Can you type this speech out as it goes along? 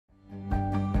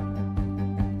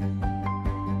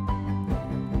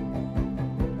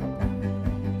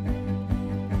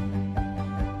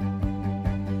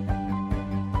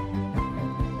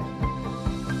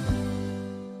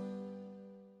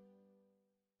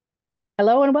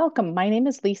Hello and welcome. My name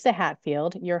is Lisa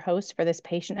Hatfield, your host for this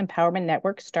Patient Empowerment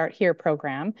Network Start Here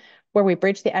program, where we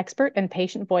bridge the expert and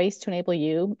patient voice to enable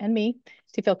you and me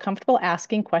to feel comfortable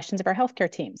asking questions of our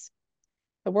healthcare teams.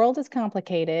 The world is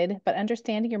complicated, but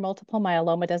understanding your multiple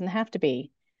myeloma doesn't have to be.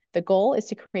 The goal is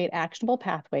to create actionable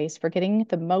pathways for getting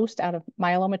the most out of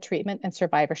myeloma treatment and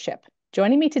survivorship.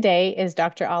 Joining me today is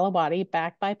Dr. Ailawadhi,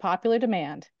 backed by popular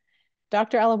demand.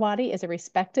 Dr. Ailawadhi is a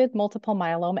respected multiple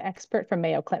myeloma expert from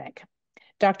Mayo Clinic.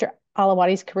 Dr.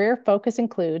 Ailawadhi's career focus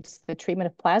includes the treatment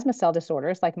of plasma cell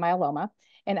disorders like myeloma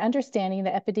and understanding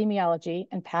the epidemiology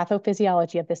and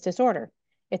pathophysiology of this disorder.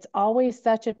 It's always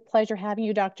such a pleasure having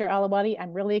you, Dr. Ailawadhi.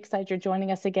 I'm really excited you're joining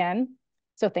us again.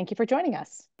 So thank you for joining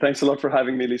us. Thanks a lot for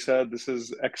having me, Lisa. This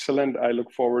is excellent. I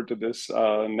look forward to this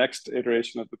next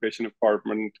iteration of the Patient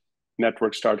Empowerment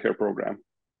Network Start Here program.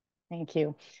 Thank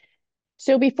you.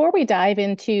 So before we dive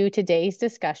into today's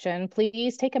discussion,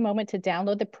 please take a moment to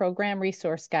download the program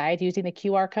resource guide using the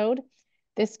QR code.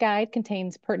 This guide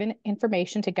contains pertinent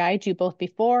information to guide you both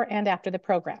before and after the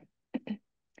program.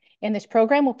 And this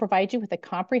program will provide you with a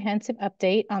comprehensive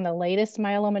update on the latest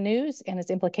myeloma news and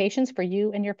its implications for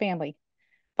you and your family.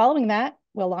 Following that,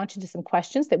 we'll launch into some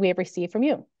questions that we have received from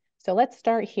you. So let's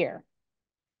start here.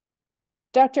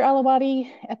 Dr. Ailawadhi,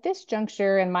 at this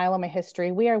juncture in myeloma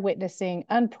history, we are witnessing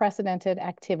unprecedented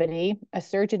activity, a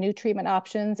surge in new treatment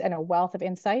options, and a wealth of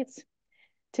insights.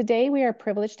 Today, we are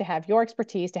privileged to have your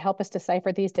expertise to help us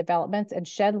decipher these developments and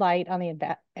shed light on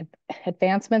the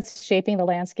advancements shaping the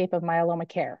landscape of myeloma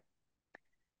care.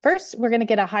 First, we're going to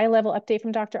get a high-level update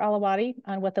from Dr. Ailawadhi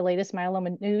on what the latest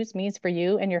myeloma news means for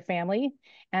you and your family,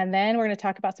 and then we're going to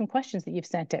talk about some questions that you've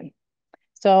sent in.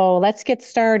 So let's get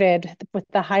started with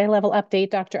the high-level update,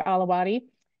 Dr. Ailawadhi.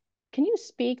 Can you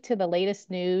speak to the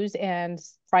latest news and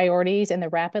priorities in the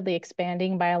rapidly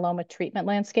expanding myeloma treatment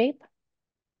landscape?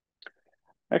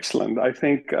 Excellent. I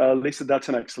think, Lisa, that's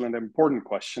an excellent, important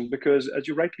question because, as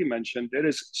you rightly mentioned, there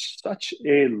is such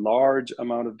a large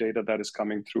amount of data that is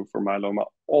coming through for myeloma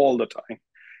all the time.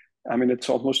 I mean, it's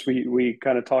almost, we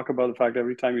kind of talk about the fact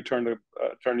every time you turn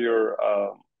your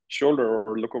shoulder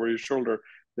or look over your shoulder,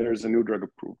 there is a new drug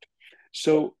approved.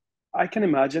 So I can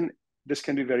imagine this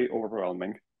can be very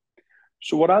overwhelming.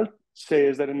 So what I'll say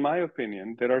is that, in my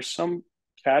opinion, there are some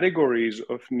categories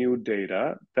of new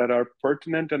data that are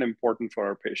pertinent and important for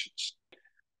our patients.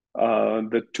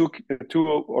 The two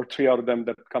or three out of them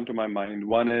that come to my mind,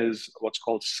 one is what's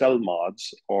called cell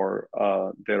mods, or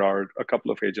there are a couple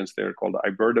of agents there called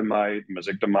iberdomide,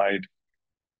 mezigdomide.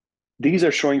 These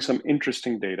are showing some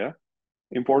interesting data.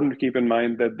 Important to keep in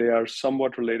mind that they are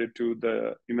somewhat related to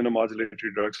the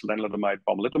immunomodulatory drugs, lenalidomide,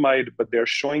 pomalidomide, but they're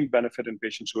showing benefit in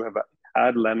patients who have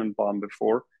had len and pom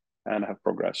before and have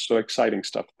progressed. So exciting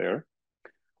stuff there.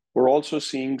 We're also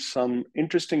seeing some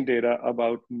interesting data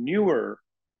about newer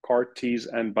CAR-Ts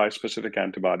and bispecific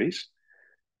antibodies.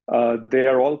 They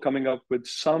are all coming up with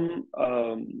some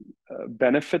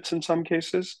benefits in some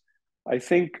cases. I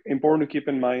think important to keep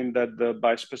in mind that the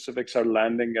bispecifics are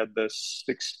landing at the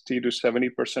 60 to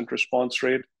 70% response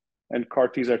rate, and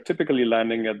CAR-Ts are typically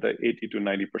landing at the 80 to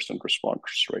 90%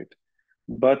 response rate.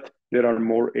 But there are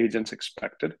more agents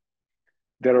expected.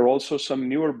 There are also some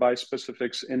newer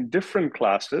bispecifics in different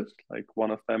classes, like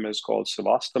one of them is called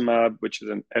cevostamab, which is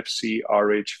an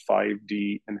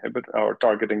FcRH5D inhibitor or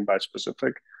targeting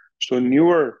bispecific. So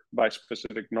newer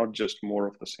bispecific, not just more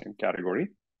of the same category.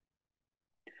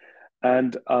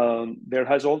 And there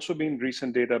has also been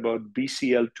recent data about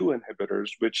BCL2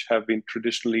 inhibitors, which have been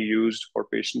traditionally used for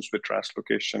patients with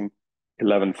translocation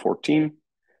 11-14.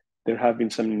 There have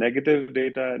been some negative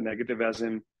data, negative as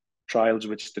in trials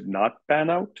which did not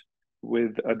pan out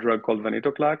with a drug called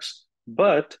venetoclax.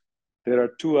 But there are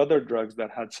two other drugs that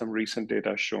had some recent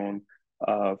data shown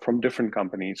from different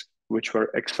companies, which were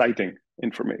exciting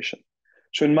information.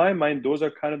 So in my mind, those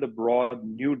are kind of the broad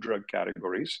new drug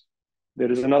categories. There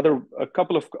is a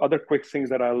couple of other quick things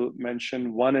that I'll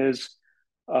mention. One is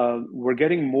we're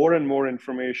getting more and more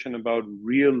information about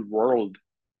real world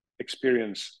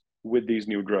experience with these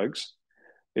new drugs.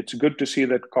 It's good to see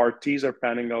that CAR-Ts are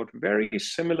panning out very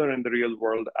similar in the real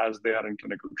world as they are in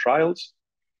clinical trials.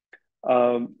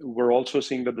 We're also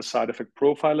seeing that the side effect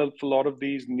profile of a lot of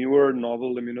these newer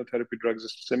novel immunotherapy drugs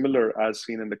is similar as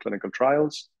seen in the clinical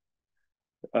trials.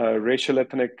 Racial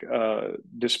ethnic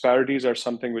disparities are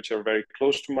something which are very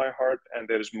close to my heart, and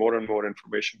there is more and more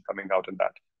information coming out in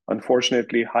that.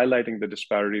 Unfortunately, highlighting the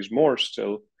disparities more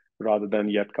still, rather than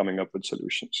yet coming up with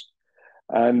solutions.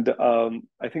 And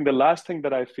I think the last thing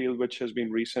that I feel which has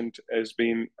been recent has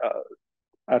been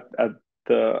at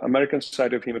the American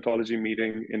Society of Hematology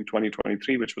meeting in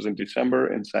 2023, which was in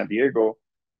December in San Diego,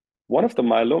 One of the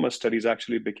myeloma studies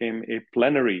actually became a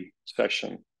plenary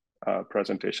session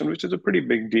presentation, which is a pretty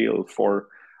big deal for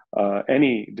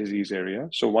any disease area.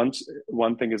 So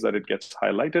one thing is that it gets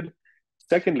highlighted.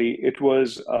 Secondly, it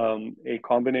was a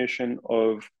combination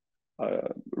of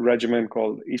regimen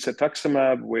called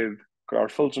isatuximab with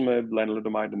carfilzomib,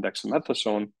 lenalidomide, and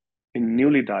dexamethasone in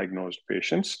newly diagnosed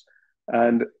patients.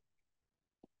 And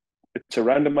it's a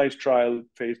randomized trial,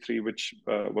 phase 3, which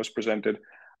was presented.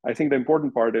 I think the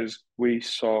important part is we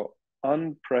saw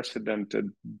unprecedented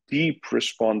deep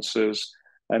responses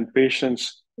and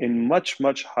patients in much,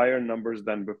 much higher numbers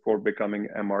than before becoming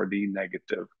MRD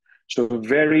negative. So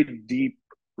very deep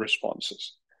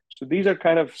responses. So these are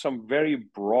kind of some very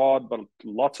broad, but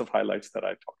lots of highlights that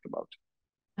I talked about.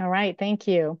 All right, thank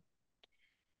you.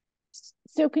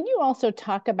 So can you also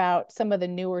talk about some of the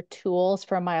newer tools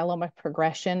for myeloma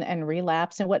progression and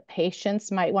relapse and what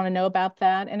patients might want to know about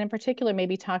that? And in particular,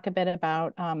 maybe talk a bit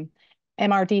about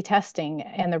MRD testing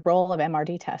and the role of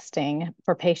MRD testing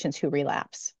for patients who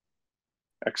relapse.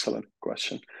 Excellent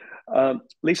question.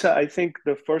 Lisa, I think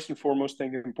the first and foremost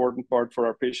thing, important part for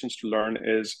our patients to learn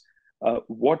is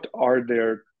what are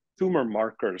their tumor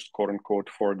markers, quote unquote,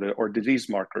 or disease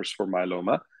markers for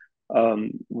myeloma.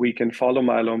 We can follow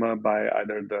myeloma by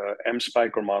either the M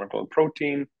spike or monoclonal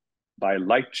protein, by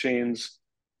light chains,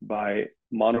 by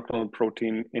monoclonal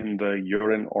protein in the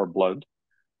urine or blood.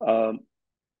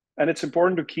 And it's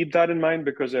important to keep that in mind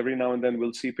because every now and then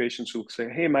we'll see patients who say,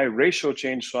 hey, my ratio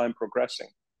changed, so I'm progressing.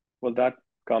 Well, that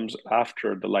comes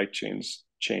after the light chains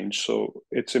change. So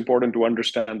it's important to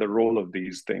understand the role of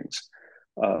these things.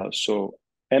 So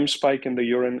M spike in the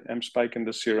urine, M spike in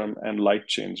the serum, and light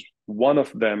chains. One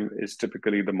of them is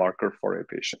typically the marker for a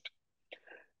patient.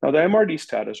 Now, the MRD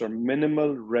status or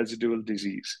minimal residual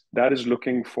disease, that is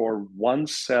looking for one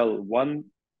cell, one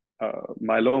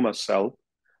myeloma cell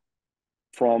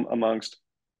from amongst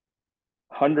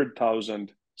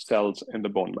 100,000 cells in the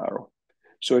bone marrow.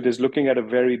 So it is looking at a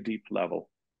very deep level.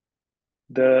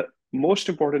 The most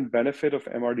important benefit of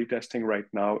MRD testing right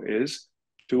now is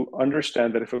to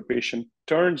understand that if a patient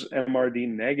turns MRD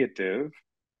negative,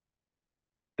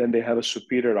 then they have a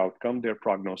superior outcome. Their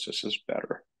prognosis is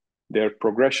better. Their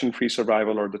progression-free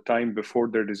survival or the time before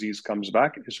their disease comes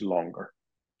back is longer.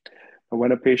 And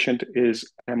when a patient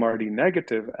is MRD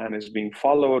negative and is being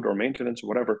followed or maintenance or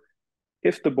whatever,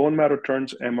 if the bone marrow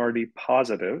turns MRD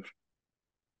positive,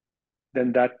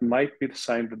 then that might be the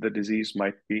sign that the disease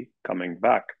might be coming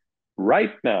back.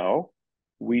 Right now,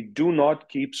 we do not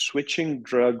keep switching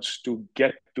drugs to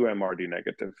get to MRD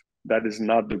negative. That is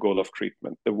not the goal of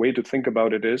treatment. The way to think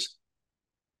about it is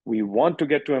we want to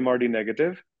get to MRD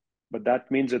negative, but that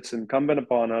means it's incumbent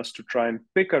upon us to try and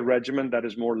pick a regimen that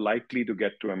is more likely to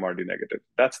get to MRD negative.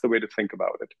 That's the way to think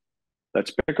about it.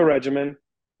 Let's pick a regimen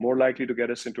more likely to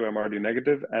get us into MRD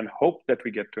negative and hope that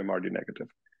we get to MRD negative.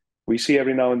 We see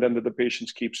every now and then that the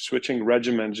patients keep switching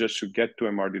regimens just to get to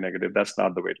MRD negative. That's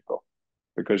not the way to go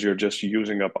because you're just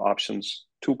using up options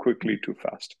too quickly, too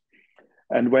fast.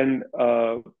 And when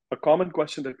a common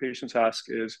question that patients ask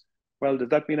is, well, does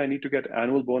that mean I need to get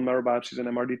annual bone marrow biopsies and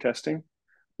MRD testing?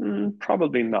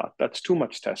 Probably not. That's too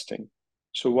much testing.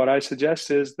 So what I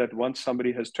suggest is that once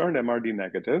somebody has turned MRD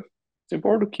negative, it's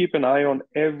important to keep an eye on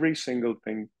every single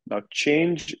thing. Now,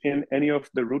 change in any of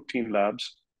the routine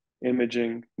labs,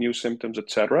 imaging, new symptoms,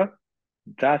 etc.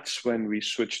 That's when we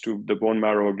switch to the bone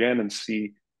marrow again and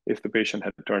see if the patient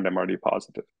had turned MRD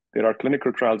positive. There are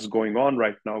clinical trials going on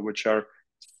right now which are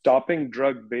stopping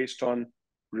drug based on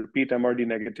repeat MRD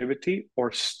negativity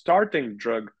or starting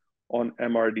drug on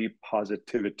MRD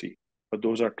positivity. But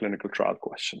those are clinical trial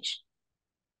questions.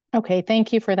 Okay,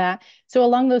 thank you for that. So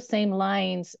along those same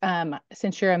lines,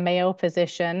 since you're a Mayo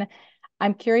physician,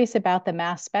 I'm curious about the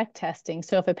mass spec testing.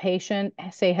 So if a patient,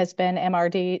 say, has been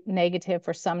MRD negative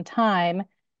for some time,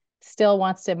 still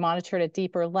wants to monitor at a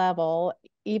deeper level,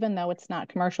 even though it's not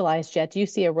commercialized yet, do you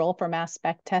see a role for mass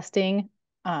spec testing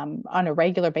on a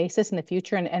regular basis in the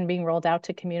future and being rolled out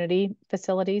to community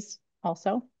facilities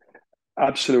also?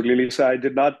 Absolutely, Lisa. I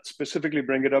did not specifically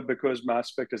bring it up because mass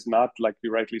spec is not, like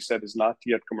you rightly said, is not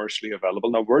yet commercially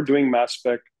available. Now, we're doing mass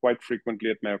spec quite frequently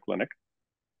at Mayo Clinic.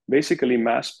 Basically,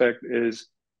 mass spec is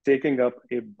taking up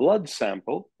a blood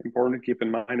sample. Important to keep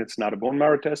in mind, it's not a bone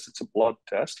marrow test, it's a blood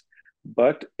test,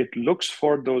 but it looks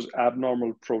for those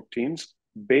abnormal proteins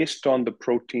based on the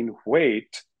protein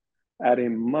weight at a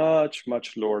much,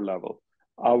 much lower level.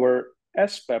 Our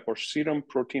SPEP or serum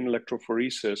protein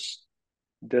electrophoresis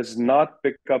does not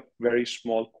pick up very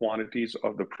small quantities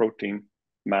of the protein.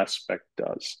 Mass spec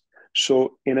does.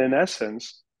 So in an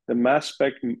essence, the mass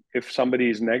spec, if somebody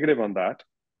is negative on that,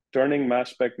 turning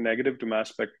mass spec negative to mass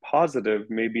spec positive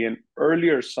may be an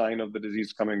earlier sign of the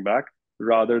disease coming back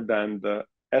rather than the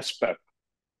SPEP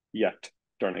yet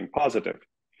turning positive.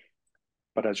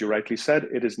 But as you rightly said,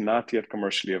 it is not yet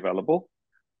commercially available.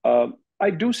 I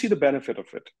do see the benefit of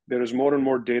it. There is more and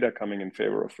more data coming in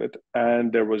favor of it.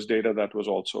 And there was data that was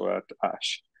also at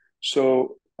ASH.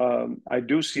 So I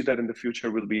do see that in the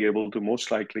future, we'll be able to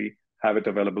most likely have it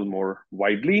available more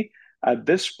widely. At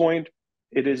this point,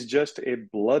 it is just a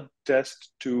blood test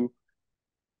to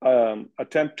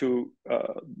attempt to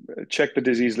check the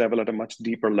disease level at a much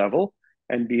deeper level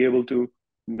and be able to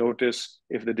notice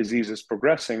if the disease is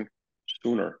progressing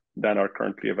sooner than our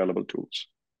currently available tools.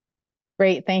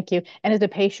 Great, thank you. And as a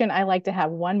patient, I like to have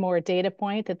one more data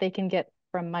point that they can get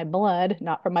from my blood,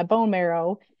 not from my bone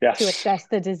marrow, Yes. to assess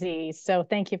the disease. So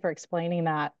thank you for explaining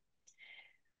that.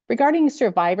 Regarding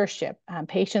survivorship,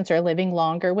 patients are living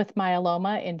longer with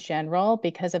myeloma in general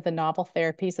because of the novel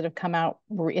therapies that have come out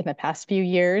in the past few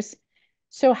years.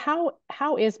 So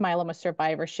how is myeloma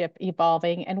survivorship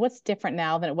evolving, and what's different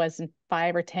now than it was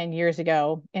 5 or 10 years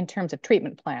ago in terms of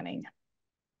treatment planning?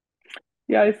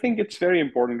 Yeah, I think it's very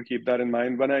important to keep that in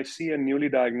mind. When I see a newly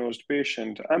diagnosed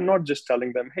patient, I'm not just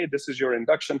telling them, hey, this is your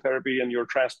induction therapy and your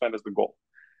transplant is the goal.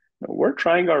 No, we're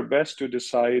trying our best to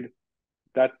decide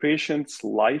that patient's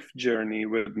life journey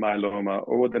with myeloma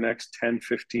over the next 10,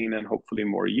 15, and hopefully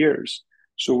more years.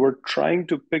 So we're trying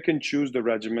to pick and choose the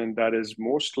regimen that is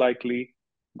most likely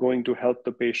going to help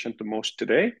the patient the most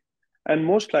today, and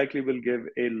most likely will give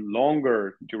a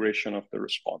longer duration of the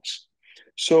response.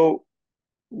 So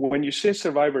when you say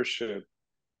survivorship,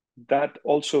 that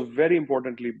also very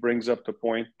importantly brings up the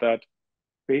point that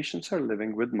patients are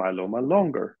living with myeloma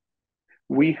longer.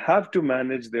 We have to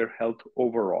manage their health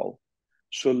overall.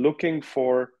 So looking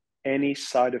for any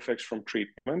side effects from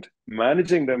treatment,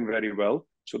 managing them very well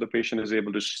so the patient is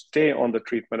able to stay on the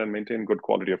treatment and maintain good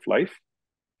quality of life.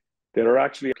 There are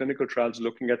actually clinical trials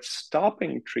looking at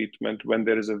stopping treatment when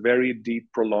there is a very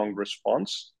deep, prolonged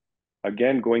response,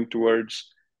 again, going towards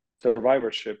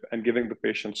survivorship and giving the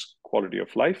patients quality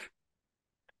of life.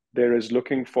 There is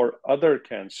looking for other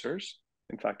cancers.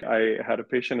 In fact, I had a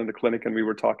patient in the clinic and we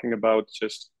were talking about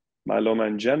just myeloma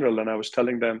in general. And I was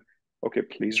telling them, okay,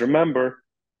 please remember,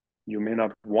 you may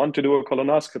not want to do a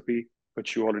colonoscopy,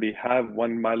 but you already have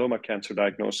one myeloma cancer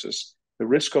diagnosis. The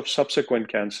risk of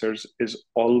subsequent cancers is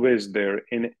always there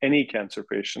in any cancer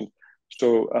patient.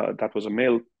 So that was a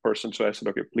male person. So I said,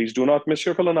 okay, please do not miss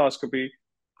your colonoscopy.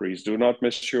 Please do not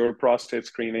miss your prostate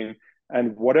screening.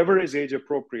 And whatever is age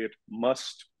appropriate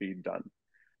must be done.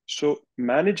 So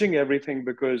managing everything,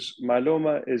 because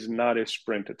myeloma is not a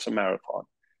sprint, it's a marathon.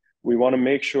 We want to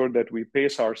make sure that we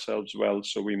pace ourselves well.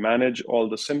 So we manage all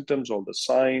the symptoms, all the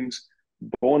signs.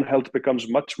 Bone health becomes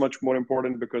much, much more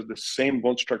important because the same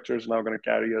bone structure is now going to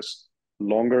carry us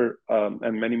longer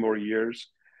and many more years.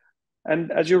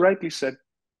 And as you rightly said,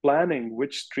 planning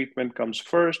which treatment comes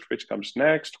first, which comes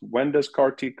next, when does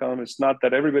CAR T come? It's not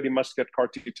that everybody must get CAR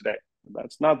T today.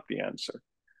 That's not the answer.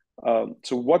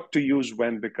 So what to use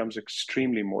when becomes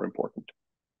extremely more important.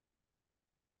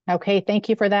 Okay, thank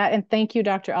you for that. And thank you,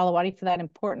 Dr. Ailawadhi, for that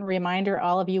important reminder.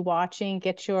 All of you watching,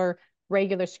 get your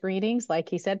regular screenings, like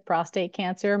he said, prostate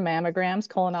cancer, mammograms,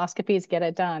 colonoscopies, get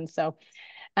it done. So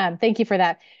thank you for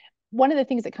that. One of the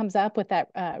things that comes up with that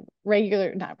not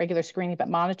regular screening, but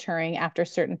monitoring after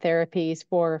certain therapies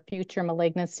for future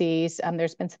malignancies,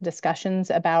 there's been some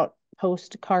discussions about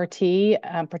post-CAR T,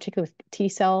 particularly with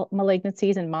T-cell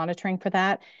malignancies and monitoring for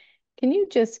that. Can you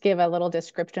just give a little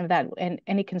description of that and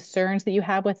any concerns that you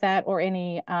have with that, or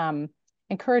any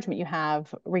encouragement you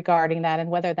have regarding that, and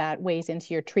whether that weighs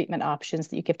into your treatment options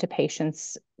that you give to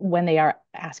patients when they are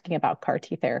asking about CAR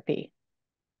T therapy?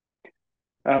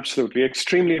 Absolutely.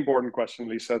 Extremely important question,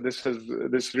 Lisa.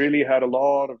 This really had a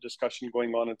lot of discussion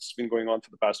going on. It's been going on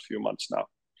for the past few months now.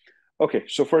 Okay,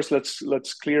 so first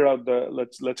let's clear out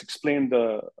let's explain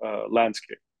the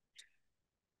landscape.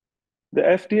 The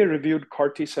FDA reviewed CAR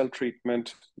T-cell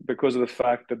treatment because of the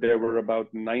fact that there were about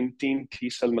 19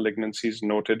 T-cell malignancies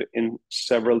noted in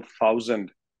several thousand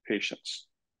patients.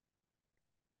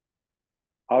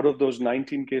 Out of those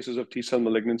 19 cases of T-cell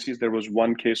malignancies, there was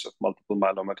one case of multiple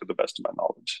myeloma, to the best of my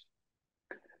knowledge.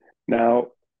 Now,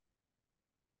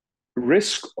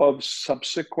 risk of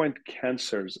subsequent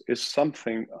cancers is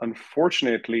something,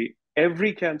 unfortunately,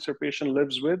 every cancer patient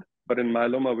lives with, but in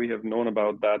myeloma, we have known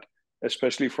about that,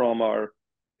 especially from our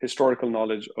historical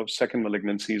knowledge of second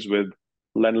malignancies with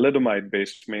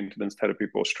lenalidomide-based maintenance therapy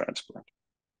post-transplant.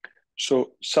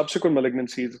 So subsequent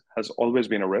malignancies has always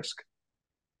been a risk.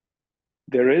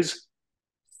 There is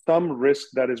some risk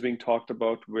that is being talked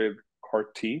about with CAR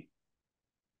T.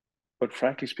 But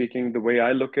frankly speaking, the way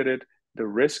I look at it, the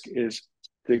risk is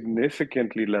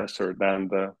significantly lesser than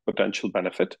the potential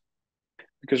benefit.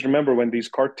 Because remember, when these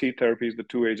CAR T therapies, the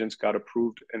two agents got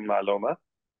approved in myeloma,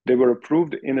 they were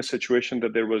approved in a situation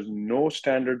that there was no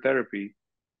standard therapy.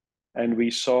 And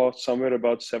we saw somewhere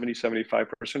about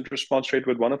 70-75% response rate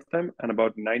with one of them and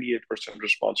about 98%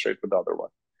 response rate with the other one.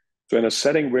 So in a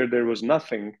setting where there was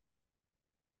nothing,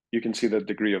 you can see the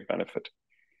degree of benefit.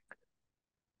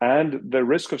 And the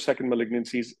risk of second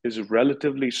malignancies is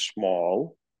relatively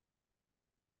small.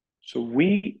 So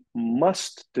we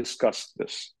must discuss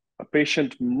this. A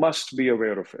patient must be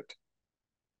aware of it.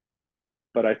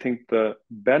 But I think the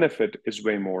benefit is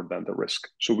way more than the risk.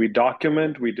 So we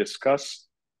document, we discuss,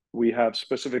 we have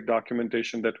specific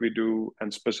documentation that we do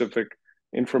and specific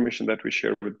information that we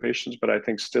share with patients. But I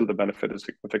think still the benefit is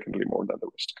significantly more than the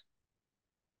risk.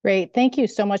 Great. Thank you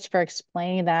so much for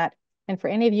explaining that. And for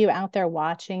any of you out there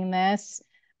watching this,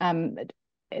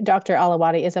 Dr.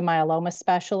 Ailawadhi is a myeloma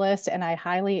specialist, and I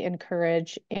highly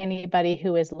encourage anybody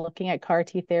who is looking at CAR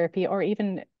T therapy or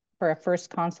even for a first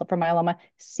consult for myeloma,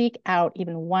 seek out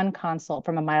even one consult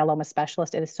from a myeloma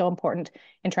specialist. It is so important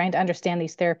in trying to understand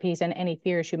these therapies and any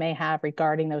fears you may have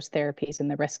regarding those therapies and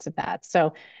the risks of that.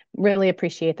 So really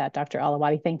appreciate that, Dr.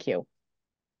 Ailawadhi. Thank you.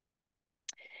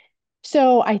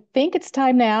 So I think it's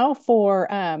time now for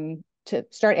to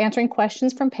start answering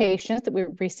questions from patients that we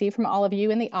receive from all of you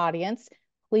in the audience.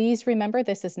 Please remember,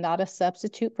 this is not a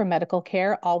substitute for medical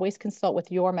care. Always consult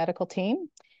with your medical team.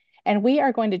 And we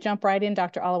are going to jump right in,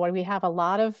 Dr. Ailawadhi. We have a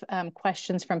lot of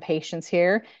questions from patients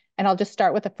here, and I'll just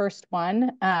start with the first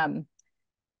one.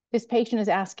 This patient is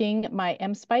asking, my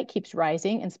M spike keeps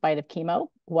rising in spite of chemo.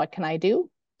 What can I do?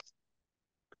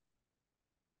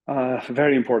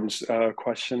 Very important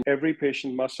question. Every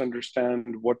patient must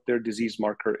understand what their disease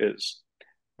marker is.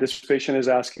 This patient is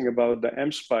asking about the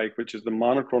M spike, which is the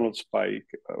monoclonal spike,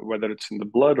 whether it's in the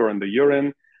blood or in the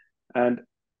urine. And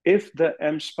if the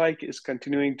M spike is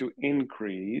continuing to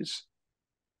increase,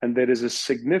 and there is a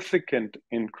significant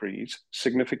increase,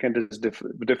 significant is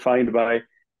defined by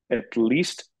at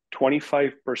least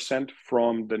 25%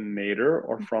 from the nadir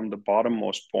or from the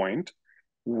bottommost point,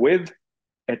 with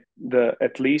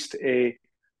at least a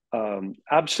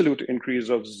absolute increase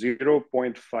of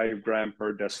 0.5 gram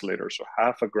per deciliter, so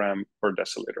half a gram per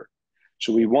deciliter.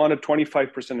 So we want a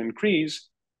 25% increase,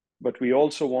 but we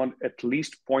also want at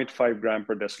least 0.5 gram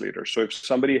per deciliter. So if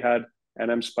somebody had an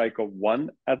M spike of 1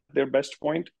 at their best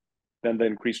point, then the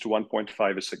increase to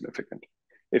 1.5 is significant.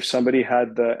 If somebody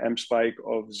had the M spike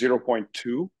of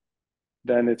 0.2,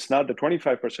 then it's not the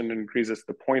 25% increase, it's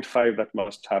the 0.5 that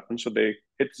must happen. So they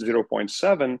hit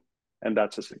 0.7, and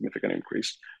that's a significant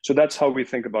increase. So that's how we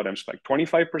think about M spike,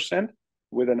 25%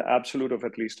 with an absolute of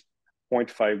at least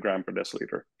 0.5 gram per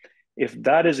deciliter. If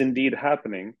that is indeed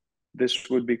happening, this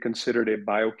would be considered a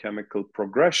biochemical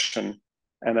progression.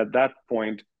 And at that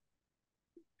point,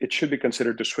 it should be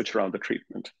considered to switch around the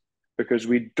treatment, because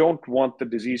we don't want the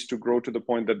disease to grow to the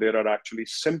point that there are actually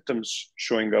symptoms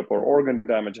showing up or organ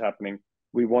damage happening.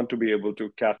 We want to be able to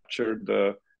capture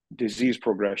the disease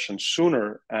progression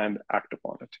sooner and act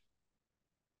upon it.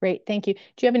 Great, thank you. Do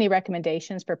you have any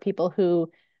recommendations for people who,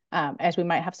 as we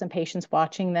might have some patients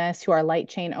watching this who are light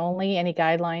chain only, any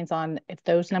guidelines on if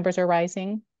those numbers are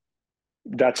rising?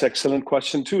 That's an excellent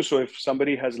question too. So if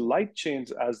somebody has light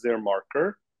chains as their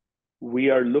marker, we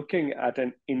are looking at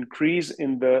an increase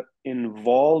in the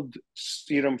involved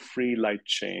serum-free light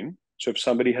chain. So if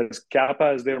somebody has kappa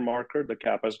as their marker, the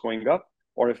kappa is going up.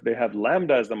 Or if they have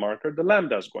lambda as the marker, the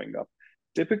lambda is going up.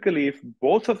 Typically, if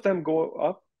both of them go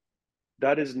up,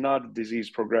 that is not disease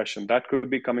progression. That could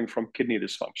be coming from kidney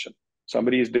dysfunction.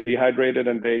 Somebody is dehydrated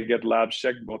and they get labs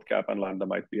checked, both kappa and lambda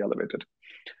might be elevated.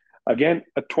 Again,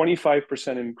 a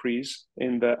 25% increase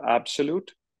in the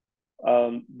absolute.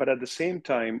 But at the same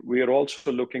time, we are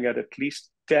also looking at least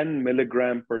 10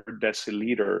 milligram per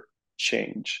deciliter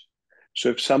change. So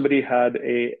if somebody had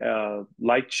a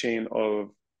light chain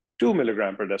of 2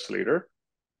 milligram per deciliter,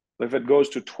 if it goes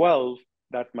to 12,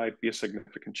 that might be a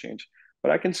significant change.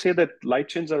 But I can say that light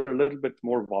chains are a little bit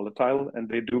more volatile and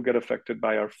they do get affected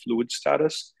by our fluid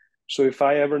status. So if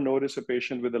I ever notice a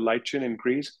patient with a light chain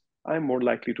increase, I'm more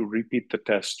likely to repeat the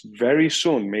test very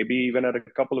soon, maybe even at a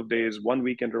couple of days, 1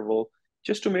 week interval,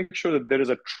 just to make sure that there is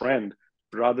a trend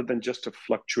rather than just a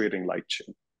fluctuating light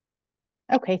chain.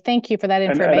 Okay, thank you for that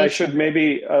information. And I should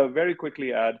maybe very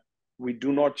quickly add, we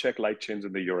do not check light chains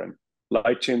in the urine.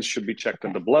 Light chains should be checked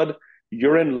in the blood.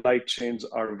 Urine light chains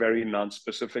are very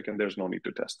non-specific and there's no need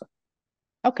to test them.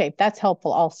 Okay, that's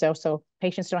helpful also. So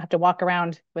patients don't have to walk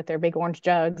around with their big orange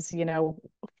jugs,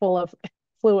 full of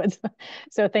fluids.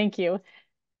 So thank you.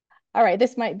 All right,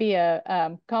 this might be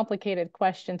a complicated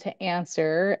question to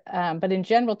answer, but in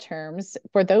general terms,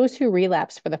 for those who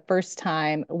relapse for the first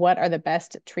time, what are the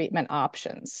best treatment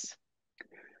options?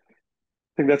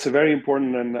 I think that's a very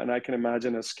important and I can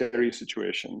imagine a scary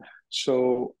situation.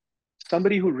 So,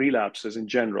 somebody who relapses in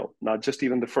general, not just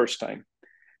even the first time,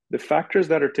 the factors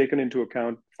that are taken into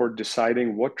account for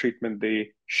deciding what treatment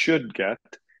they should get,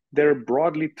 there are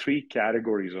broadly three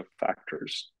categories of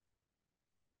factors.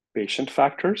 Patient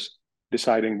factors,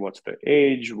 deciding what's the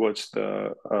age, what's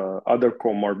the other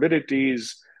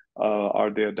comorbidities, are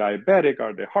they diabetic,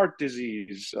 are they heart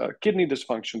disease, kidney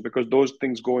dysfunction, because those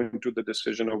things go into the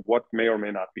decision of what may or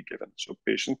may not be given. So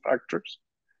patient factors.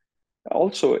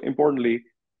 Also, importantly,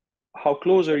 how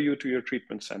close are you to your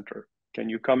treatment center? Can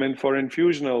you come in for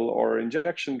infusional or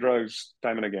injection drugs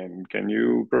time and again? Can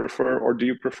you prefer, or do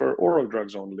you prefer oral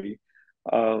drugs only,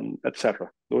 etc.?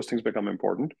 Those things become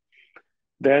important.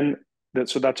 Then,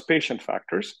 so that's patient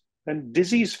factors. Then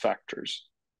disease factors.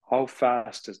 How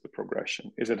fast is the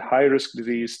progression? Is it high risk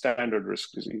disease, standard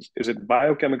risk disease? Is it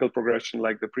biochemical progression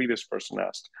like the previous person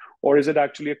asked? Or is it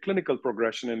actually a clinical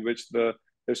progression in which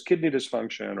there's kidney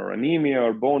dysfunction or anemia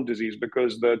or bone disease,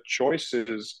 because the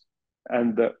choices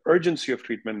and the urgency of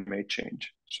treatment may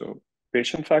change. So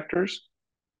patient factors,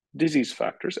 disease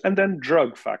factors, and then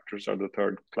drug factors are the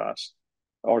third class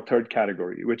or third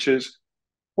category, which is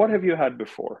what have you had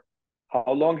before?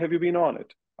 How long have you been on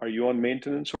it? Are you on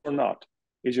maintenance or not?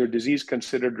 Is your disease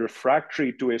considered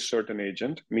refractory to a certain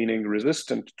agent, meaning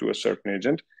resistant to a certain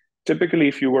agent? Typically,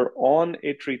 if you were on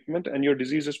a treatment and your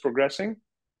disease is progressing,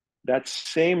 that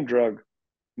same drug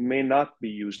may not be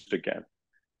used again.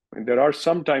 And there are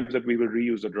some times that we will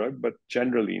reuse a drug, but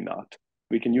generally not.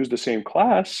 We can use the same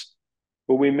class,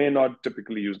 but we may not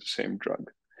typically use the same drug.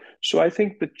 So I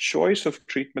think the choice of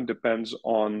treatment depends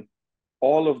on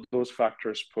all of those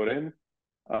factors put in,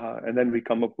 and then we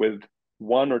come up with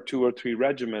one or two or three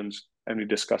regimens and we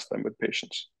discuss them with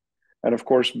patients. And of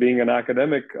course, being an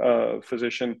academic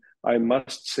physician, I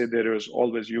must say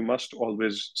you must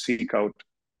always seek out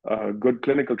good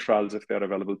clinical trials if they're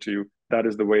available to you. That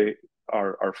is the way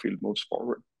our field moves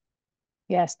forward.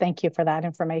 Yes, thank you for that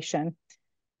information.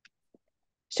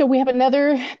 So we have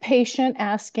another patient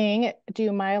asking, do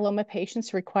myeloma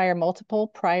patients require multiple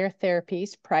prior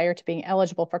therapies prior to being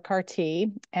eligible for CAR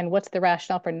T? And what's the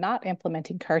rationale for not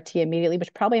implementing CAR T immediately,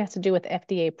 which probably has to do with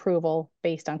FDA approval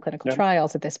based on clinical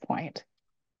trials at this point?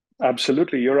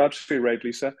 Absolutely. You're absolutely right,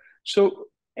 Lisa. So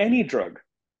any drug,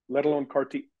 let alone CAR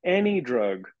T, any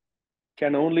drug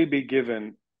can only be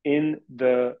given in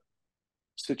the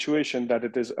situation that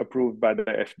it is approved by the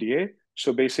FDA.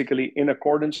 So basically, in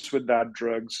accordance with that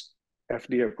drug's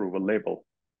FDA approval label.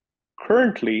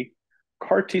 Currently,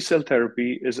 CAR T cell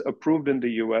therapy is approved in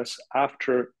the US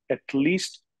after at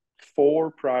least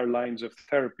 4 prior lines of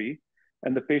therapy,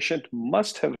 and the patient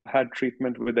must have had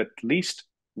treatment with at least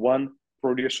one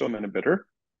proteasome inhibitor,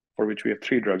 for which we have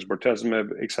 3 drugs, bortezomib,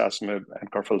 ixazomib,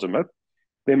 and carfilzomib.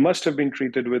 They must have been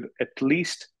treated with at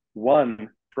least one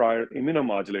prior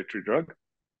immunomodulatory drug,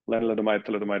 lenalidomide,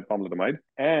 thalidomide, pomalidomide,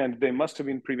 and they must have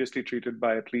been previously treated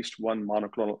by at least one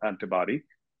monoclonal antibody,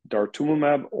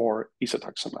 daratumumab or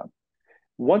isatuximab.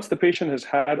 Once the patient has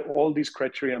had all these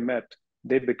criteria met,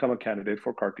 they become a candidate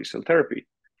for CAR T cell therapy.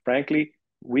 Frankly,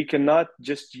 we cannot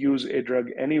just use a drug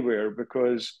anywhere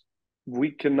because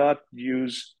we cannot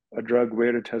use a drug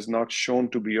where it has not shown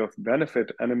to be of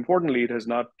benefit, and importantly, it has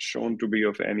not shown to be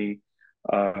of any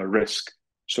risk.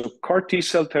 So CAR T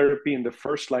cell therapy in the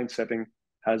first line setting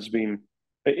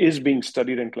is being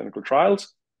studied in clinical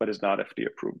trials, but is not FDA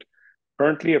approved.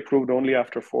 Currently approved only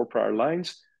after 4 prior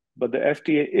lines, but the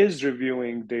FDA is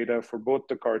reviewing data for both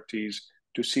the CAR Ts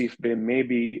to see if they may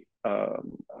be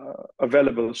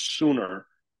available sooner.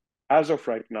 As of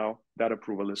right now, that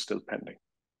approval is still pending.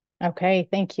 Okay,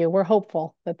 thank you. We're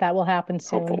hopeful that that will happen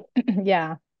soon.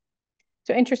 Yeah.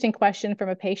 So interesting question from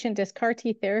a patient. Does CAR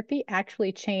T therapy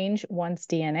actually change one's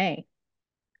DNA?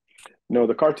 No,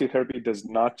 the CAR T therapy does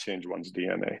not change one's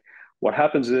DNA. What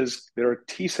happens is there are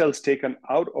T cells taken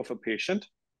out of a patient.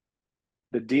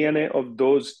 The DNA of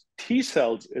those T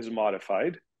cells is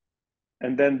modified,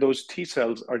 and then those T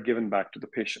cells are given back to the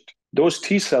patient. Those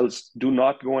T cells do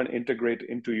not go and integrate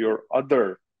into your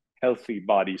other healthy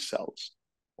body cells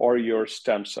or your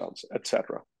stem cells,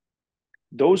 etc.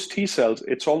 Those T cells,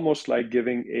 it's almost like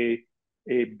giving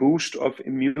a boost of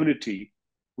immunity,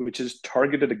 which is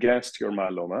targeted against your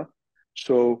myeloma.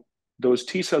 So those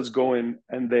T cells go in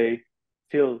and they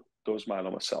kill those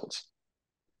myeloma cells.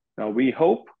 Now, we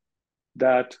hope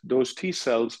that those T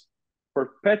cells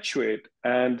perpetuate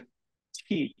and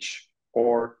teach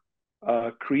or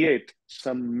create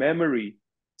some memory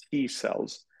T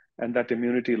cells, and that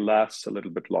immunity lasts a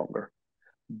little bit longer.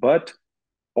 But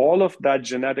all of that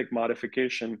genetic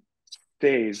modification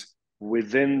stays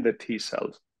within the T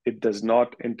cells. It does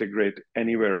not integrate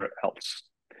anywhere else.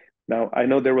 Now, I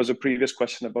know there was a previous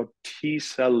question about T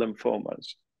cell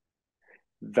lymphomas.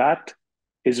 That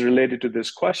is related to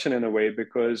this question in a way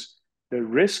because the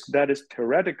risk that is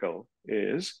theoretical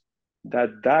is that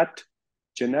that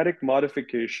genetic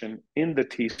modification in the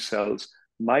T cells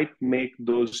might make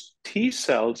those T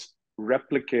cells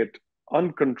replicate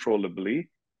uncontrollably,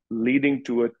 leading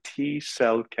to a T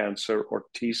cell cancer or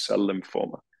T cell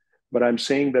lymphoma. But I'm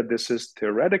saying that this is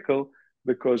theoretical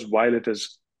because while it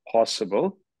is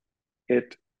possible,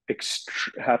 it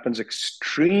happens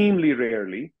extremely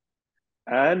rarely.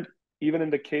 And even in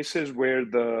the cases where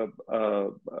the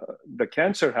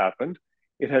cancer happened,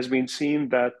 it has been seen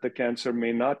that the cancer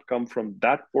may not come from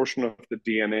that portion of the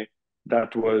DNA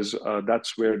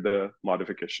that's where the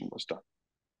modification was done.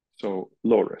 So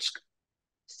low risk.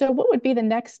 So what would be the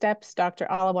next steps, Dr.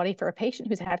 Ailawadhi, for a patient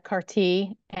who's had CAR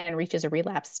T and reaches a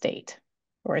relapse state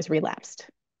or is relapsed?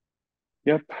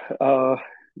 Yep.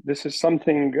 This is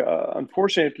something,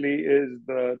 unfortunately, is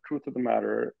the truth of the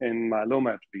matter in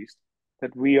myeloma, at least,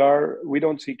 that we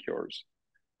don't see cures.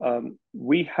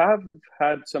 We have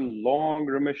had some long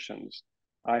remissions.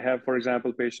 I have, for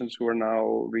example, patients who are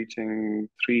now reaching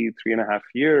 3.5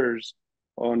 years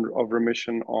of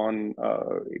remission on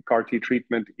CAR T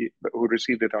treatment, who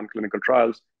received it on clinical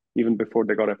trials even before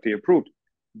they got FDA approved.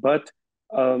 But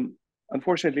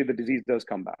unfortunately, the disease does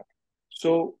come back.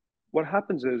 So what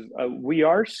happens is we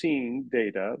are seeing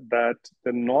data that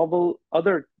the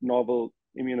other novel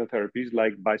immunotherapies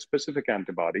like bispecific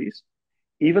antibodies,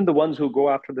 even the ones who go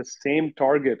after the same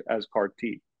target as CAR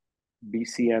T,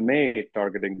 BCMA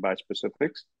targeting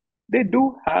bispecifics, they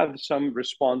do have some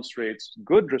response rates,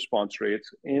 good response rates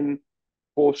in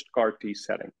post-CAR T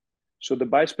setting. So the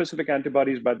bispecific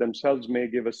antibodies by themselves may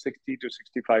give a 60 to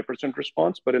 65%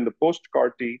 response, but in the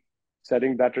post-CAR T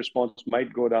setting, that response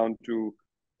might go down to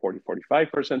 40,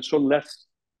 45%, so less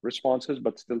responses,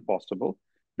 but still possible.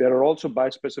 There are also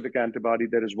bispecific antibody.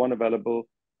 There is one available,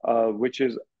 which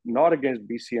is not against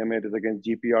BCMA, it is against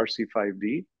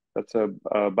GPRC5D. That's a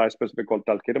bispecific called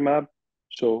talquetamab,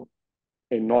 so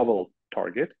a novel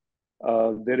target.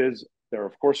 There are,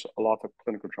 of course, a lot of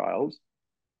clinical trials.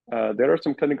 There are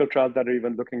some clinical trials that are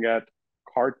even looking at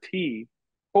CAR T,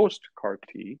 post-CAR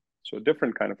T, so a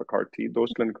different kind of a CAR T.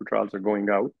 Those clinical trials are going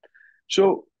out.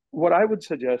 So what I would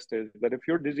suggest is that if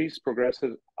your disease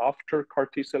progresses after CAR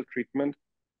T cell treatment,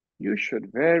 you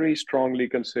should very strongly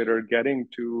consider getting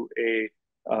to a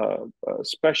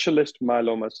specialist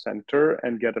myeloma center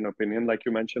and get an opinion, like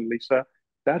you mentioned, Lisa.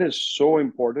 That is so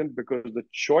important because the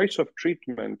choice of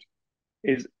treatment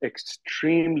is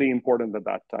extremely important at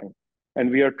that time.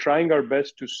 And we are trying our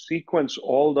best to sequence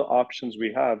all the options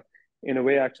we have. In a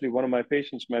way, actually, one of my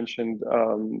patients mentioned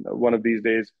one of these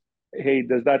days, hey,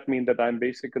 does that mean that I'm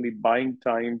basically buying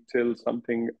time till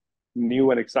something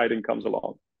new and exciting comes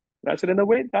along? And I said, in a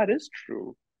way, that is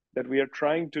true, that we are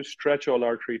trying to stretch all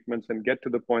our treatments and get to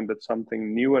the point that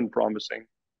something new and promising,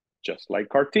 just like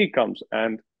CAR T comes,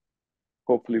 and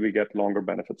hopefully we get longer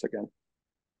benefits again.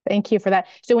 Thank you for that.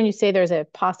 So when you say there's a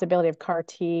possibility of CAR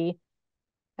T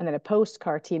and then a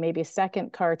post-CAR T, maybe a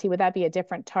second CAR T, would that be a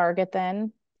different target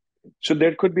then? So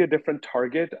there could be a different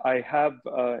target. I have,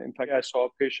 in fact, I saw a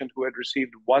patient who had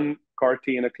received one CAR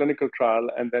T in a clinical trial,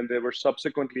 and then they were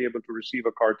subsequently able to receive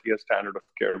a CAR T as standard of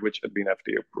care, which had been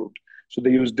FDA approved. So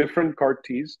they used different CAR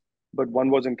Ts, but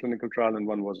one was in clinical trial and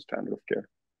one was a standard of care.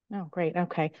 Oh, great.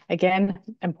 Okay. Again,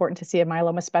 important to see a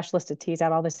myeloma specialist to tease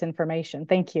out all this information.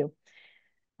 Thank you. All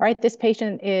right. This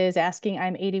patient is asking,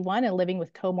 I'm 81 and living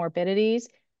with comorbidities.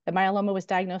 The myeloma was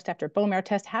diagnosed after a bone marrow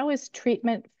test. How is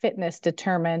treatment fitness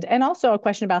determined? And also a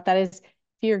question about that is,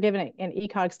 if you're given an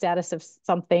ECOG status of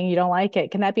something, you don't like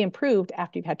it, can that be improved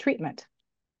after you've had treatment?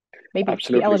 Maybe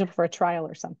Absolutely. be eligible for a trial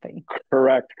or something.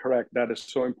 Correct. That is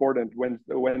so important.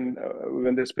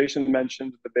 When this patient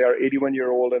mentioned that they are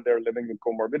 81-year-old and they're living with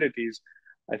comorbidities,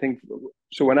 I think,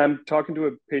 so when I'm talking to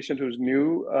a patient who's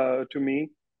new to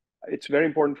me, it's very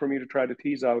important for me to try to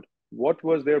tease out what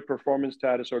was their performance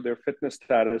status or their fitness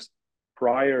status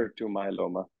prior to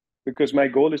myeloma, because my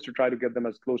goal is to try to get them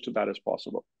as close to that as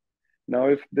possible. Now,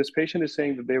 if this patient is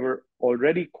saying that they were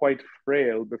already quite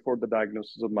frail before the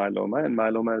diagnosis of myeloma, and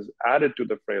myeloma has added to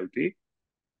the frailty,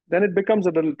 then it becomes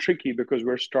a little tricky because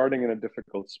we're starting in a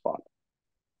difficult spot.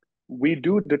 We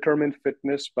do determine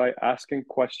fitness by asking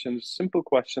questions, simple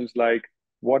questions like,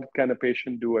 what can a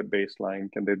patient do at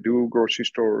baseline? Can they do grocery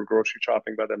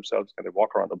shopping by themselves? Can they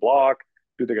walk around the block?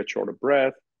 Do they get short of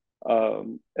breath?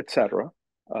 Etc.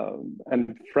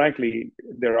 And frankly,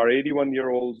 there are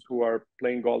 81-year-olds who are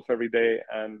playing golf every day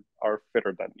and are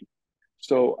fitter than me.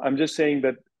 So I'm just saying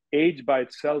that age by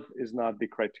itself is not the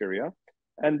criteria.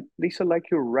 And Lisa, like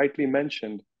you rightly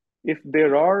mentioned, if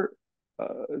there are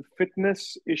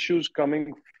fitness issues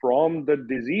coming from the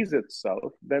disease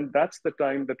itself, then that's the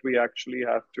time that we actually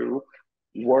have to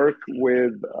work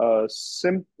with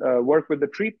work with the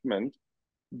treatment,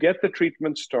 get the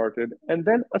treatment started, and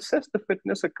then assess the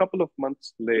fitness a couple of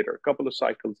months later, a couple of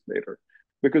cycles later,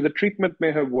 because the treatment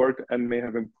may have worked and may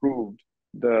have improved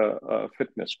the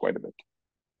fitness quite a bit.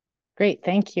 Great,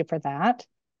 thank you for that.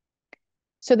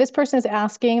 So this person is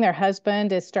asking, their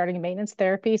husband is starting maintenance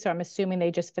therapy, so I'm assuming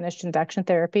they just finished induction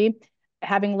therapy,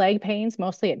 having leg pains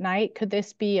mostly at night. Could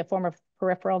this be a form of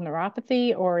peripheral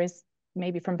neuropathy, or is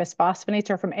maybe from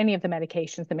bisphosphonates or from any of the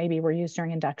medications that maybe were used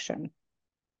during induction?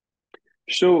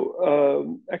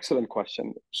 So, excellent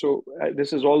question. So,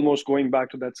 this is almost going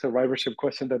back to that survivorship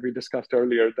question that we discussed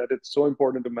earlier, that it's so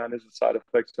important to manage the side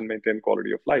effects and maintain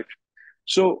quality of life.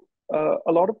 So,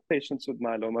 a lot of patients with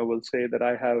myeloma will say that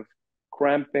I have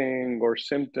cramping or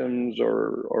symptoms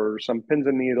or some pins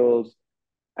and needles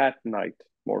at night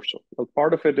more so. Well,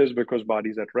 part of it is because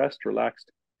body's at rest, relaxed,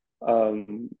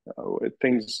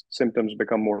 symptoms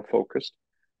become more focused.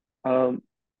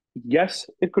 Yes,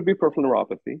 it could be peripheral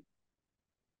neuropathy.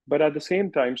 But at the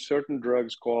same time, certain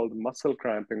drugs called muscle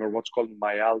cramping or what's called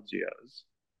myalgias,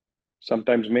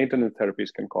 sometimes maintenance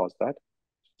therapies can cause that.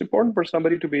 It's important for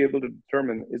somebody to be able to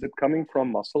determine, is it coming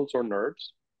from muscles or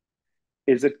nerves?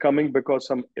 Is it coming because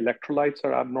some electrolytes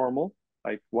are abnormal?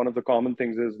 Like one of the common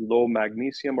things is low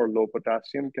magnesium or low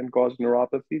potassium can cause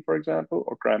neuropathy, for example,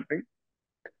 or cramping.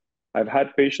 I've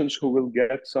had patients who will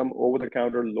get some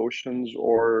over-the-counter lotions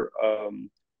or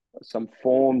some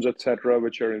foams, etc.,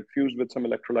 which are infused with some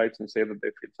electrolytes and say that they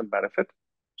feel some benefit.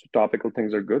 So topical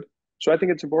things are good. So I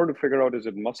think it's important to figure out, is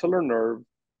it muscle or nerve,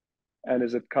 and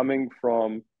is it coming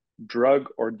from drug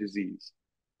or disease?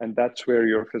 And that's where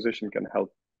your physician can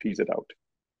help tease it out.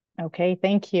 Okay,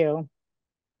 thank you.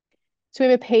 So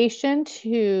we have a patient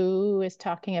who is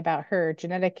talking about her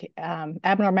genetic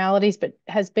abnormalities, but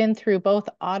has been through both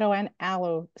auto and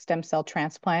allo stem cell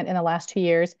transplant in the last 2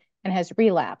 years and has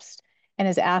relapsed and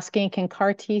is asking, can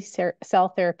CAR T cell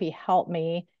therapy help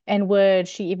me? And would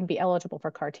she even be eligible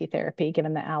for CAR T therapy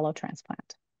given the allo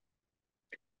transplant?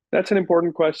 That's an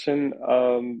important question.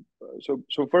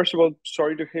 So first of all,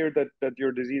 sorry to hear that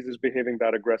your disease is behaving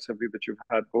that aggressively, that you've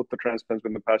had both the transplants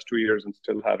in the past 2 years and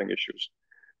still having issues.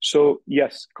 So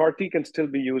yes, CAR T can still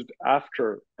be used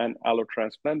after an allo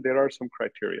transplant. There are some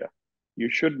criteria. You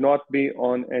should not be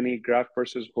on any graft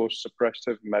versus host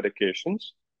suppressive medications,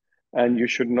 and you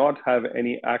should not have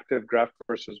any active graft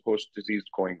versus host disease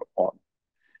going on.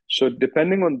 So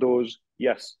depending on those,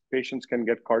 yes, patients can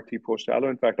get CAR T post-allo.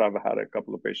 In fact, I've had a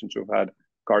couple of patients who've had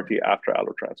CAR T after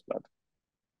allo transplant.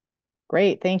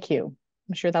 Great, thank you.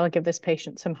 I'm sure that'll give this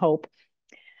patient some hope.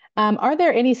 Are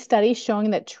there any studies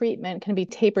showing that treatment can be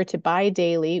tapered to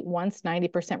bi-daily once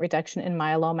 90% reduction in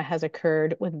myeloma has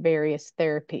occurred with various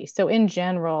therapies? So in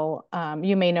general,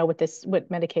 you may know what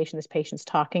medication this patient's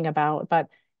talking about, but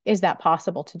is that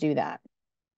possible to do that,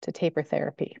 to taper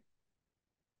therapy?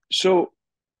 So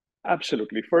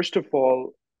absolutely. First of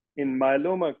all, in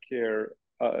myeloma care,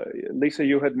 Lisa,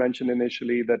 you had mentioned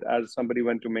initially that as somebody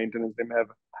went to maintenance, they may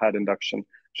have had induction.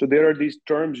 So there are these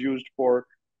terms used for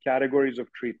categories of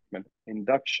treatment: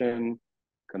 induction,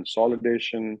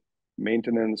 consolidation,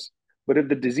 maintenance. But if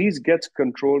the disease gets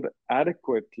controlled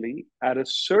adequately at a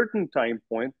certain time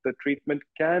point, the treatment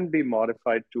can be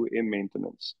modified to a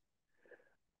maintenance.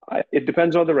 It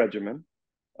depends on the regimen.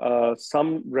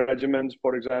 Some regimens,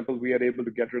 for example, we are able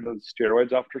to get rid of the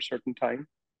steroids after a certain time.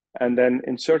 And then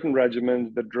in certain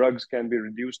regimens, the drugs can be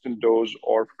reduced in dose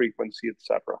or frequency,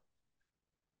 etc.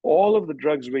 All of the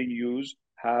drugs we use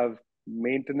have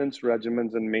maintenance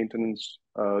regimens and maintenance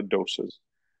doses.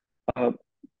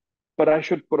 But I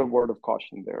should put a word of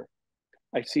caution there.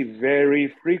 I see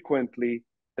very frequently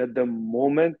that the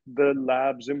moment the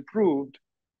labs improved,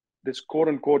 this quote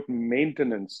unquote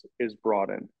maintenance is brought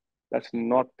in. That's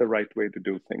not the right way to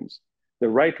do things. The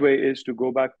right way is to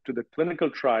go back to the clinical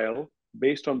trial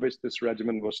based on which this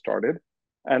regimen was started.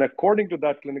 And according to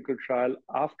that clinical trial,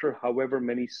 after however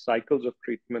many cycles of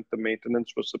treatment the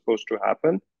maintenance was supposed to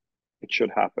happen, it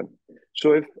should happen.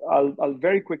 So if I'll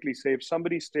very quickly say, if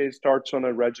somebody starts on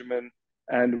a regimen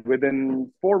and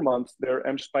within 4 months their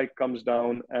M spike comes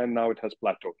down and now it has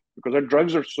plateaued because our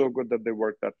drugs are so good that they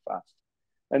work that fast.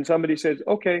 And somebody says,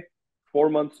 okay, 4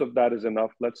 months of that is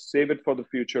enough. Let's save it for the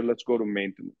future. Let's go to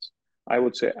maintenance. I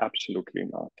would say absolutely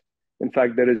not. In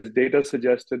fact, there is data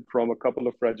suggested from a couple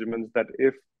of regimens that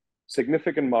if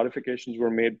significant modifications were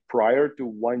made prior to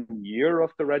 1 year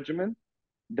of the regimen,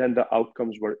 then the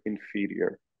outcomes were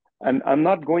inferior. And I'm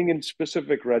not going in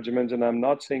specific regimens, and I'm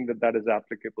not saying that that is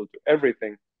applicable to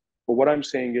everything. But what I'm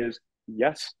saying is,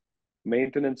 yes,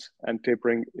 maintenance and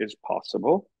tapering is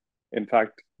possible. In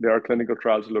fact, there are clinical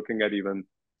trials looking at even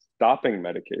stopping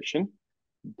medication.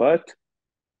 But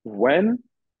when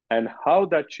and how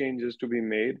that change is to be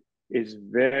made is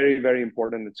very, very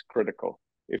important. It's critical.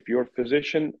 If your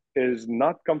physician is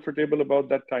not comfortable about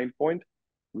that time point,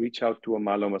 reach out to a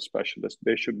myeloma specialist.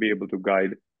 They should be able to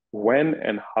guide when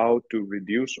and how to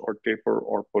reduce or taper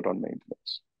or put on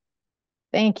maintenance.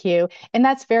 Thank you. And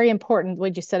that's very important,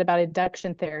 what you said about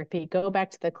induction therapy. Go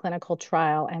back to the clinical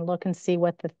trial and look and see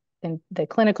what the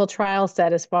clinical trial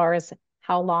said as far as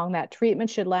how long that treatment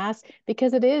should last,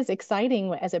 because it is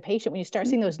exciting as a patient when you start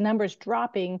seeing those numbers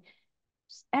dropping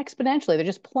exponentially. They're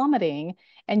just plummeting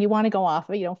and you want to go off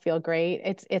of it. You don't feel great.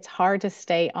 It's hard to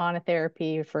stay on a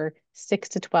therapy for 6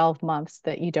 to 12 months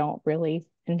that you don't really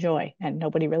enjoy, and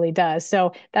nobody really does.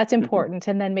 So that's important.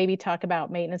 And then maybe talk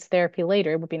about maintenance therapy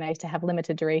later. It would be nice to have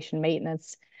limited duration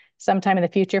maintenance sometime in the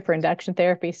future for induction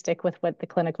therapy. Stick with what the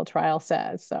clinical trial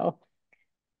says. So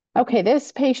okay,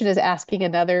 this patient is asking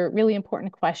another really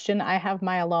important question. I have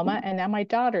myeloma, and now my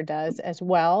daughter does as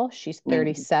well. She's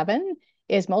 37.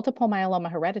 Is multiple myeloma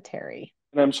hereditary?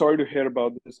 And I'm sorry to hear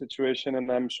about the situation,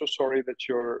 and I'm so sorry that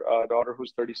your daughter,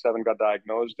 who's 37, got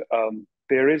diagnosed.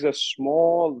 There is a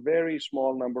small, very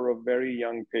small number of very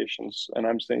young patients, and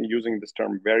I'm saying using this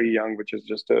term very young, which is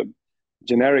just a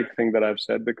generic thing that I've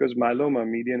said, because myeloma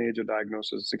median age of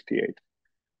diagnosis is 68.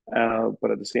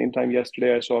 But at the same time,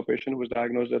 yesterday I saw a patient who was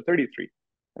diagnosed at 33,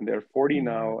 and they're 40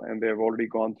 now, and they've already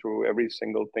gone through every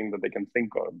single thing that they can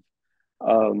think of.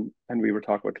 And we were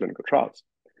talking about clinical trials.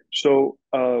 So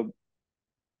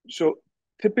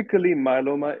typically,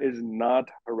 myeloma is not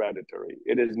hereditary.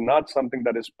 It is not something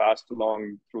that is passed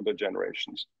along through the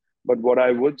generations. But what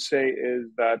I would say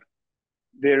is that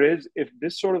there is, if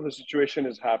this sort of a situation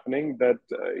is happening, that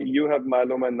you have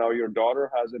myeloma and now your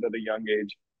daughter has it at a young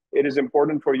age, it is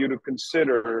important for you to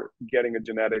consider getting a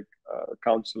genetic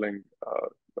counseling,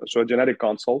 so a genetic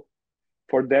consult,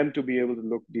 for them to be able to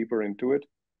look deeper into it.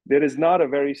 There is not a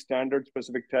very standard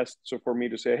specific test. So for me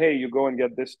to say, hey, you go and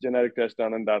get this genetic test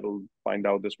done and that'll find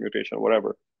out this mutation or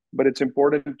whatever. But it's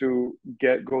important to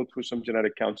go through some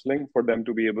genetic counseling for them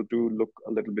to be able to look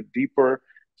a little bit deeper,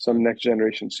 some next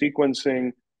generation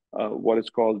sequencing, what is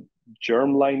called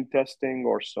germline testing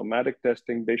or somatic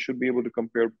testing. They should be able to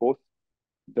compare both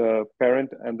the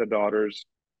parent and the daughter's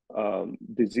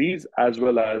disease, as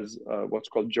well as what's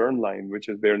called germline, which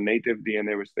is their native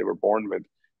DNA, which they were born with,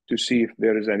 to see if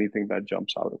there is anything that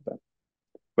jumps out of that.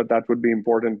 But that would be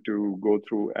important to go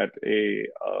through at a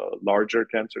larger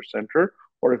cancer center,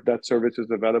 or if that service is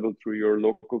available through your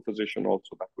local physician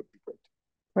also, that would be great.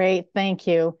 Great, thank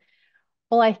you.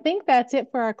 Well, I think that's it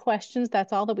for our questions.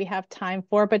 That's all that we have time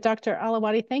for. But Dr.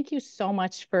 Ailawadhi, thank you so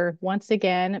much for once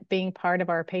again being part of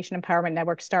our Patient Empowerment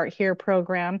Network Start Here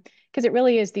program, because it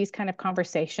really is these kind of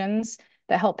conversations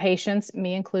that help patients,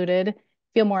 me included,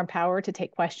 feel more empowered to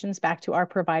take questions back to our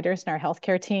providers and our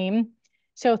healthcare team.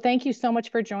 So thank you so much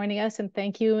for joining us, and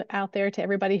thank you out there to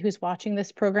everybody who's watching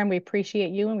this program. We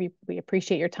appreciate you, and we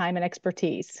appreciate your time and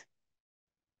expertise.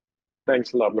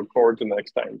 Thanks a lot. Look forward to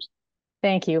next times.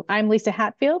 Thank you. I'm Lisa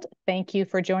Hatfield. Thank you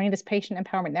for joining this Patient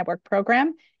Empowerment Network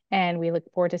program, and we look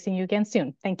forward to seeing you again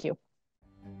soon. Thank you.